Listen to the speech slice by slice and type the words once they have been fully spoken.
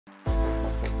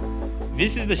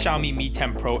This is the Xiaomi Mi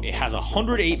 10 Pro. It has a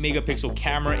 108 megapixel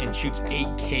camera and shoots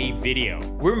 8K video.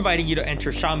 We're inviting you to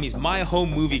enter Xiaomi's My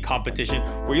Home Movie competition,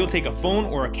 where you'll take a phone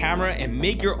or a camera and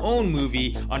make your own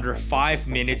movie under 5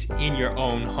 minutes in your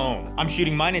own home. I'm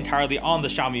shooting mine entirely on the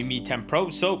Xiaomi Mi 10 Pro,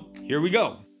 so here we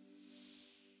go.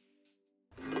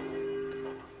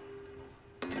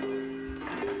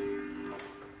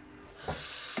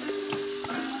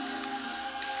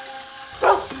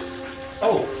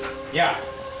 Oh, yeah.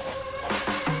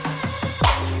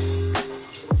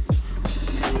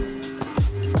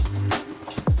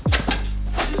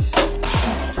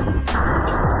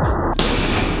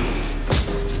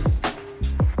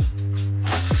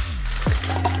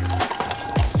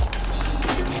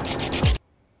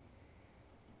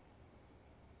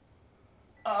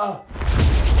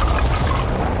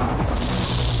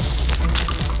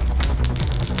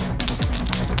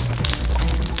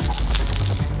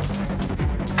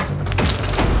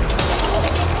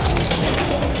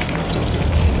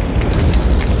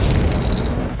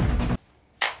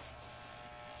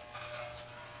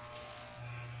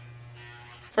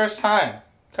 First time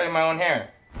cutting my own hair.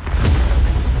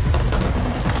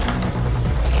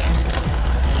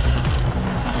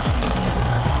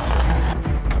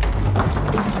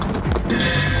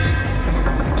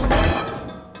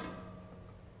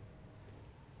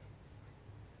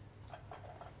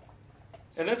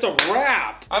 And that's a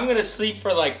wrap. I'm gonna sleep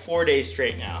for like 4 days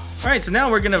straight now. All right, so now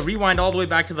we're gonna rewind all the way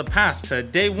back to the past, to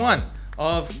day one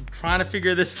of trying to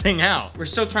figure this thing out. We're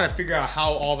still trying to figure out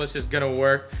how all this is gonna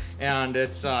work, and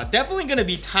it's definitely gonna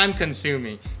be time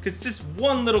consuming, because this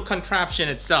one little contraption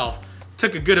itself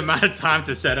took a good amount of time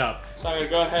to set up. So I'm gonna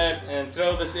go ahead and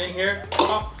throw this in here.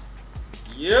 Oh.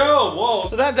 Yo, whoa.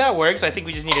 So that works. I think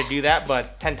we just need to do that,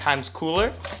 but 10 times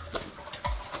cooler.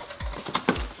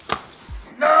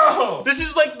 No! This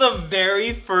is like the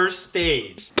very first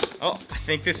stage. Oh, I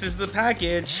think this is the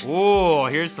package. Whoa,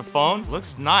 here's the phone.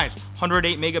 Looks nice.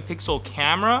 108 megapixel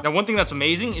camera. Now, one thing that's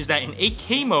amazing is that in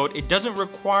 8K mode, it doesn't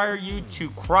require you to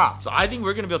crop. So I think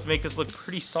we're gonna be able to make this look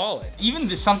pretty solid. Even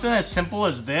something as simple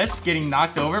as this, getting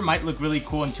knocked over, might look really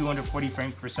cool in 240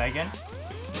 frames per second.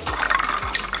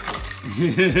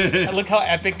 Look how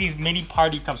epic these mini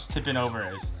party cups tipping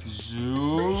over is.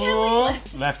 Zoom.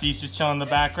 Lefty's just chilling in the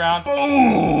background.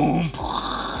 Boom.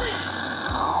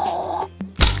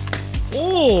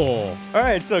 Oh, all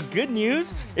right, so good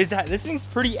news is that this thing's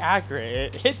pretty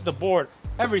accurate. It hit the board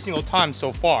every single time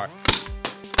so far.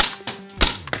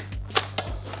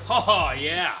 Oh,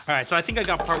 yeah. All right, so I think I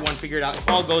got part one figured out. If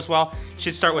all goes well, it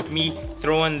should start with me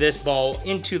throwing this ball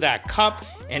into that cup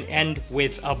and end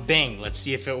with a bang. Let's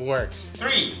see if it works.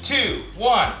 3, 2,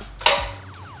 1.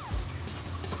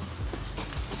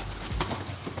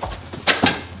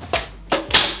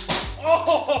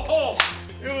 Oh,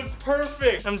 it was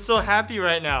perfect. I'm so happy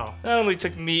right now. That only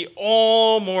took me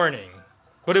all morning,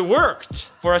 but it worked.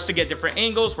 For us to get different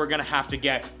angles, we're gonna have to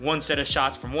get one set of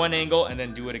shots from one angle and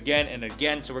then do it again and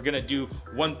again. So we're gonna do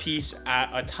one piece at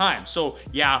a time. So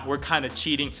yeah, we're kind of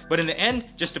cheating, but in the end,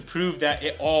 just to prove that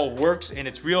it all works and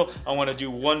it's real, I wanna do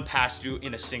one pass through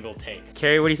in a single take.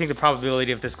 Carrie, what do you think the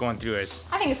probability of this going through is?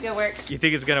 I think it's gonna work. You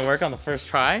think it's gonna work on the first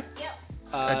try? Yep.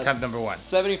 Attempt number 1.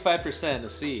 75% to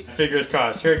see. Fingers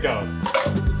crossed, here it goes.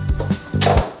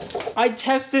 I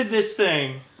tested this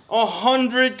thing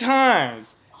 100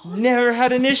 times. Never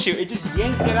had an issue. It just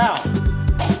yanked it out.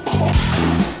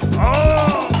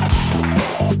 Oh!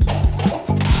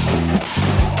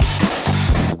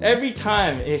 Every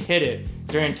time it hit it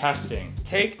during testing.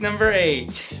 Take number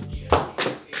 8.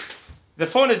 The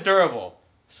phone is durable,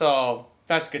 so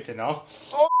that's good to know.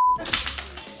 Oh.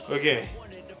 Okay.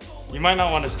 You might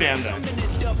not want to stand there.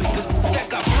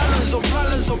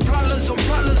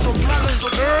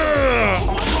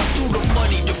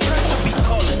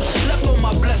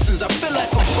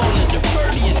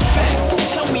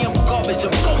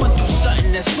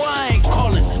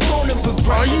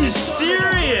 Are you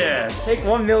serious? Take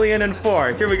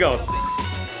 1,000,004. Here we go.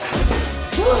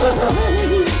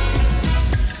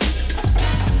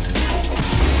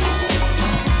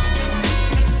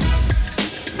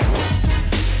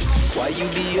 Why you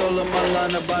be all in my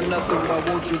line about nothing? Why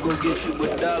won't you go get you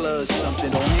a dollar or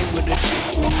something? Don't hang with a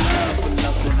chick who lying for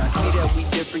nothing. I see that we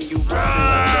different, you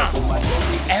riding like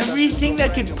that. Everything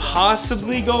that could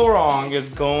possibly go wrong is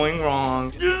going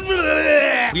wrong.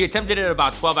 We attempted it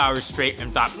about 12 hours straight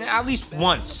and thought, at least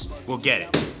once we'll get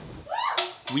it.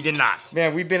 We did not.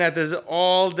 Man, we've been at this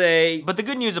all day. But the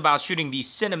good news about shooting the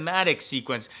cinematic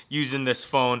sequence using this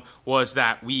phone was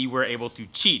that we were able to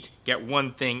cheat, get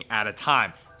one thing at a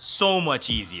time. So much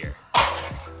easier.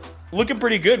 looking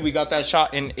pretty good. We got that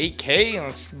shot in 8K.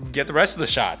 Let's get the rest of the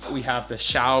shots. We have the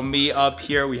Xiaomi up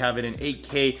here. We have it in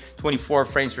 8K, 24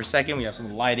 frames per second. We have some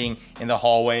lighting in the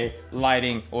hallway.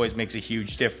 Lighting always makes a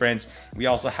huge difference. We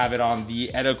also have it on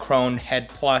the Edachrome Head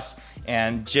Plus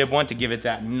and Jib one to give it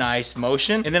that nice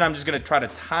motion. And then I'm just gonna try to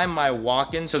time my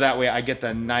walk-in so that way I get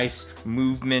the nice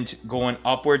movement going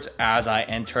upwards as I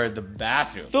enter the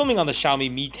bathroom. Filming on the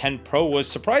Xiaomi Mi 10 Pro was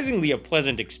surprisingly a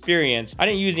pleasant experience. I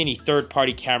didn't use any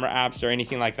third-party camera apps or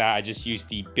anything like that. I just used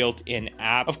the built-in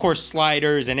app. Of course,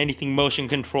 sliders and anything motion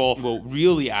control will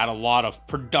really add a lot of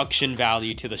production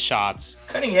value to the shots.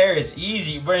 Cutting hair is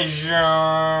easy, but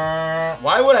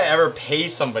why would I ever pay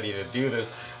somebody to do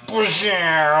this? This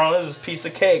is a piece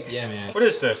of cake. Yeah, man. What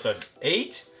is this, an 8?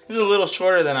 This is a little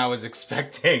shorter than I was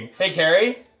expecting. Hey,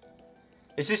 Carrie?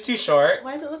 Is this too short?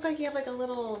 Why does it look like you have like a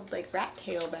little like rat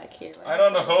tail back here? I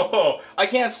don't know. I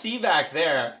can't see back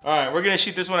there. All right, we're gonna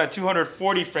shoot this one at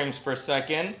 240 frames per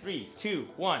second. 3, 2,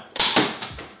 1.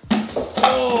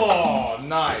 Oh,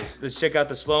 nice. Let's check out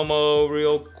the slow-mo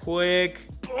real quick.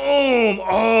 Boom!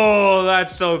 Oh,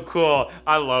 that's so cool.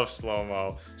 I love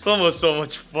slow-mo. Slow-mo is so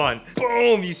much fun.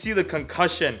 Boom! You see the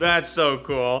concussion. That's so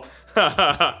cool.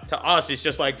 To us, it's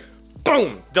just like,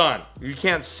 boom, done. You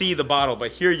can't see the bottle,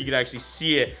 but here you can actually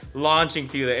see it launching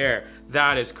through the air.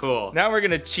 That is cool. Now we're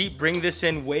gonna cheat, bring this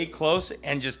in way close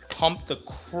and just pump the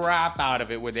crap out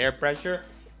of it with air pressure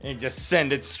and just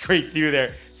send it straight through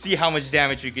there. See how much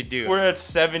damage we could do. We're at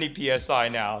 70 PSI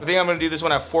now. I think I'm gonna do this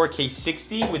one at 4K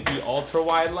 60 with the ultra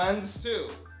wide lens. 2,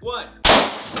 1.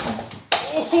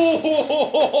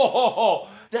 Oh,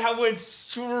 that went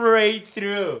straight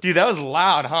through. Dude, that was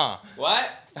loud, huh? What?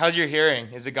 How's your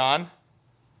hearing? Is it gone?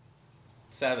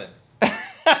 7.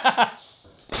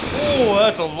 Oh,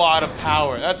 that's a lot of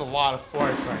power. That's a lot of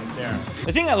force right there.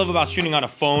 The thing I love about shooting on a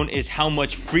phone is how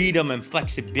much freedom and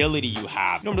flexibility you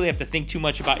have. You don't really have to think too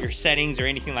much about your settings or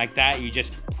anything like that. You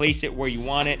just place it where you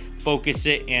want it, focus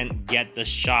it, and get the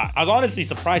shot. I was honestly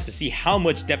surprised to see how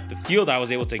much depth of field I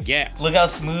was able to get. Look how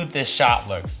smooth this shot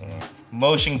looks.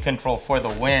 Motion control for the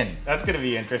win. That's gonna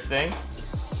be interesting.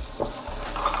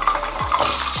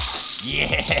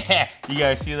 Yeah, you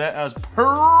guys see that? That was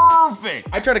perfect.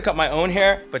 I tried to cut my own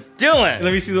hair, but Dylan.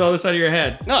 Let me see the other side of your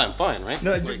head. No, I'm fine, right?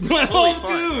 No, like, no, totally dude.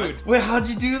 fine, right? Wait, how'd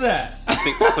you do that? I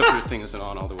think the clipper thing isn't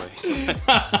on all the way.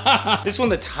 This one,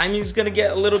 the timing's gonna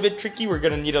get a little bit tricky. We're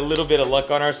gonna need a little bit of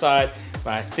luck on our side,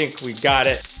 but I think we got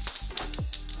it.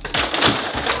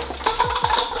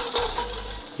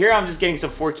 Here I'm just getting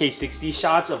some 4K 60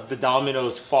 shots of the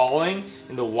dominoes falling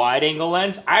in the wide angle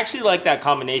lens. I actually like that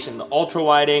combination, the ultra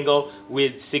wide angle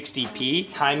with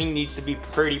 60p. Timing needs to be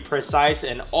pretty precise,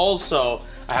 and also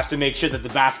I have to make sure that the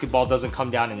basketball doesn't come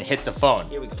down and hit the phone.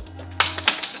 Here we go.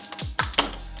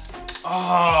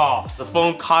 Oh, the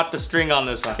phone caught the string on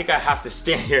this one. I think I have to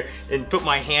stand here and put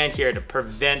my hand here to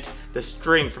prevent the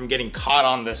string from getting caught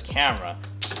on this camera.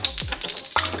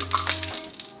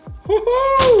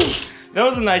 Woohoo! That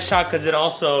was a nice shot because it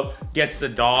also gets the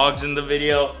dogs in the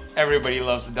video. Everybody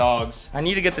loves the dogs. I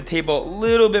need to get the table a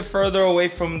little bit further away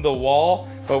from the wall,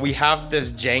 but we have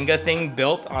this Jenga thing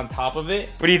built on top of it.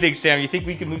 What do you think, Sam? You think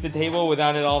we can move the table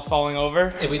without it all falling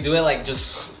over? If we do it like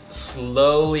just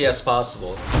slowly as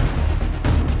possible.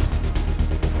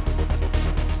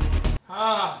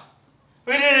 Ah,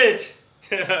 we did it!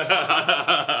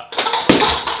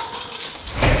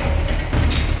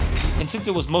 And since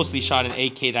it was mostly shot in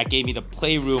 8K, that gave me the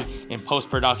playroom in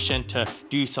post-production to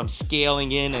do some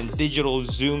scaling in and digital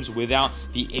zooms without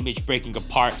the image breaking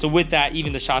apart. So with that,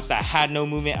 even the shots that had no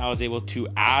movement, I was able to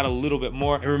add a little bit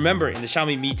more. And remember, in the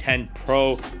Xiaomi Mi 10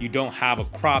 Pro, you don't have a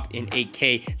crop in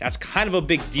 8K. That's kind of a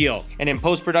big deal. And in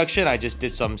post-production, I just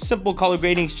did some simple color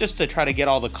gradings just to try to get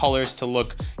all the colors to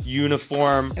look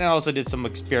uniform. And I also did some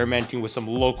experimenting with some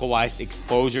localized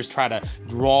exposures, try to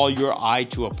draw your eye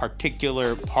to a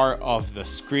particular part of the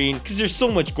screen because there's so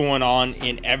much going on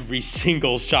in every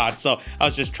single shot. So I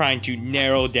was just trying to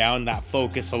narrow down that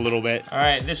focus a little bit. All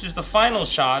right, this is the final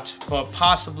shot, but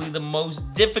possibly the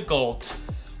most difficult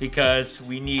because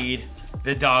we need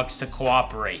the dogs to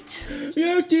cooperate.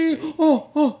 Yefty!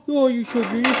 Oh, you're so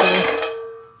beautiful.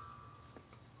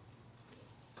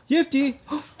 Yefty!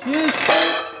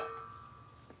 Yes!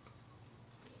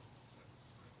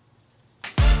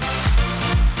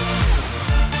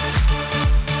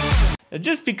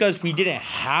 Just because we didn't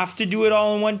have to do it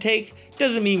all in one take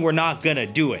doesn't mean we're not gonna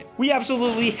do it. We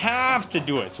absolutely have to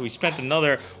do it. So we spent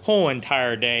another whole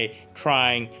entire day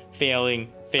trying, failing.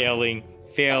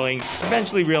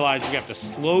 Eventually realized we have to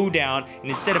slow down, and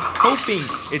instead of hoping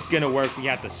it's gonna work, we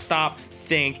have to stop,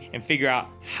 think, and figure out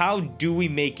how do we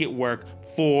make it work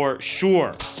for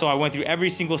sure. So I went through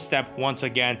every single step once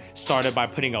again, started by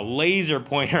putting a laser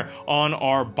pointer on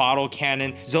our bottle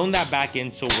cannon, zoned that back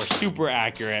in so we're super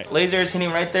accurate. Laser is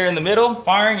hitting right there in the middle,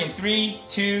 firing in 3,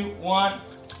 2, 1.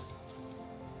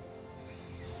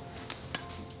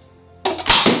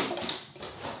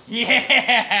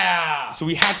 Yeah! So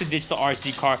we had to ditch the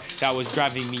RC car that was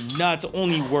driving me nuts,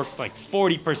 only worked like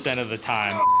 40% of the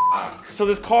time. So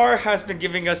this car has been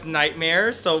giving us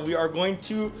nightmares, so we are going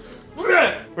to...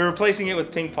 We're replacing it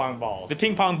with ping pong balls. The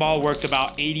ping pong ball worked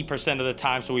about 80% of the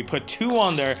time, so we put 2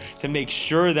 on there to make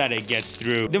sure that it gets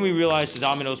through. Then we realized the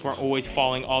dominoes weren't always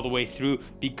falling all the way through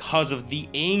because of the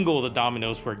angle the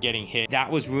dominoes were getting hit. That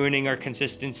was ruining our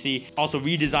consistency. Also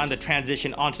redesigned the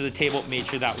transition onto the table, made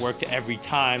sure that worked every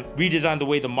time. Redesigned the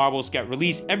way the marbles get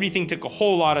released. Everything took a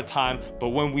whole lot of time, but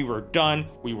when we were done,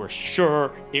 we were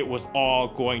sure it was all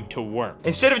going to work.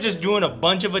 Instead of just doing a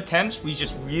bunch of attempts, we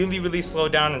just really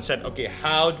slowed down and said, okay,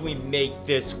 how do we make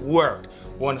this work?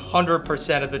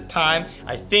 100% of the time,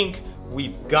 I think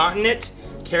we've gotten it.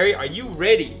 Carrie, are you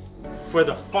ready for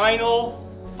the final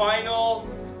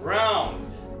round?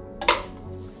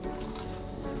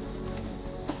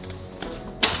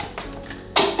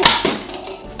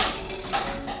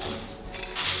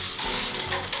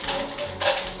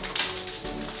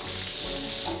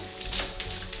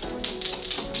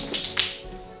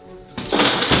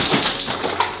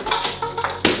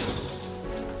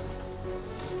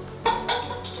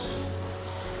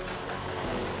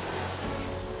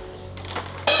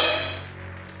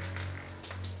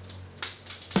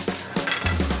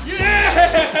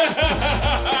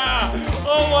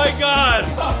 Oh my God!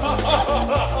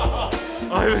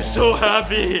 I'm so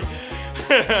happy.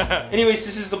 Anyways,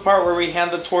 this is the part where we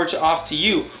hand the torch off to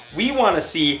you. We want to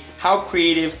see how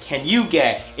creative can you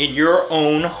get in your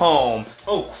own home.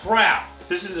 Oh crap,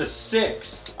 this is a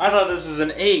 6. I thought this was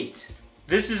an 8.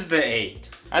 This is the 8.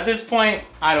 At this point,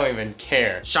 I don't even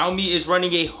care. Xiaomi is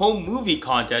running a home movie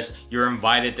contest. You're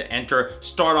invited to enter.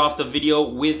 Start off the video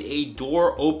with a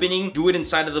door opening. Do it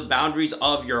inside of the boundaries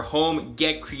of your home.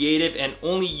 Get creative and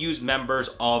only use members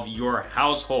of your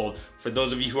household. For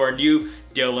those of you who are new,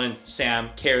 Dylan, Sam,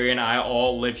 Carrie, and I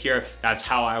all live here. That's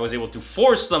how I was able to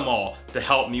force them all to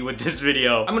help me with this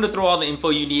video. I'm gonna throw all the info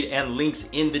you need and links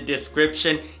in the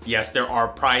description. Yes, there are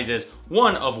prizes,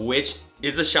 one of which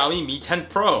is a Xiaomi Mi 10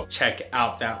 Pro. Check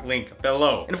out that link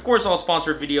below. And of course, all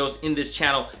sponsored videos in this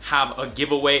channel have a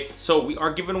giveaway. So we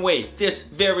are giving away this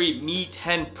very Mi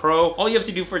 10 Pro. All you have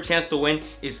to do for a chance to win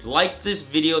is like this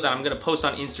video that I'm gonna post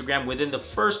on Instagram within the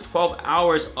first 12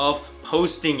 hours of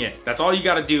posting it. That's all you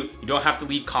gotta do. You don't have to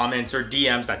leave comments or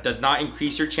DMs. That does not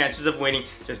increase your chances of winning.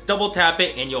 Just double tap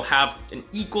it and you'll have an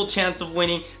equal chance of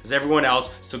winning as everyone else,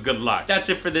 so good luck. That's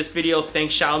it for this video.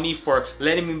 Thanks Xiaomi for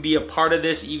letting me be a part of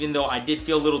this, even though I did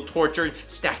feel a little tortured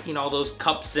stacking all those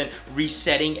cups and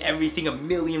resetting everything a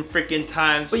million freaking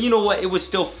times. But you know what? It was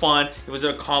still fun. It was an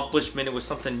accomplishment. It was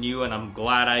something new and I'm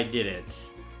glad I did it.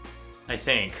 I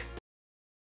think.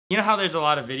 You know how there's a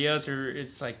lot of videos where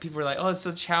it's like people are like, oh, it's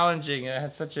so challenging. I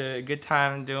had such a good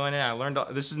time doing it. I learned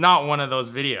all. This is not one of those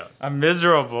videos. I'm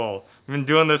miserable. I've been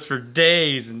doing this for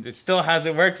days and it still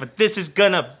hasn't worked, but this is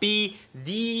gonna be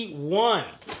the one.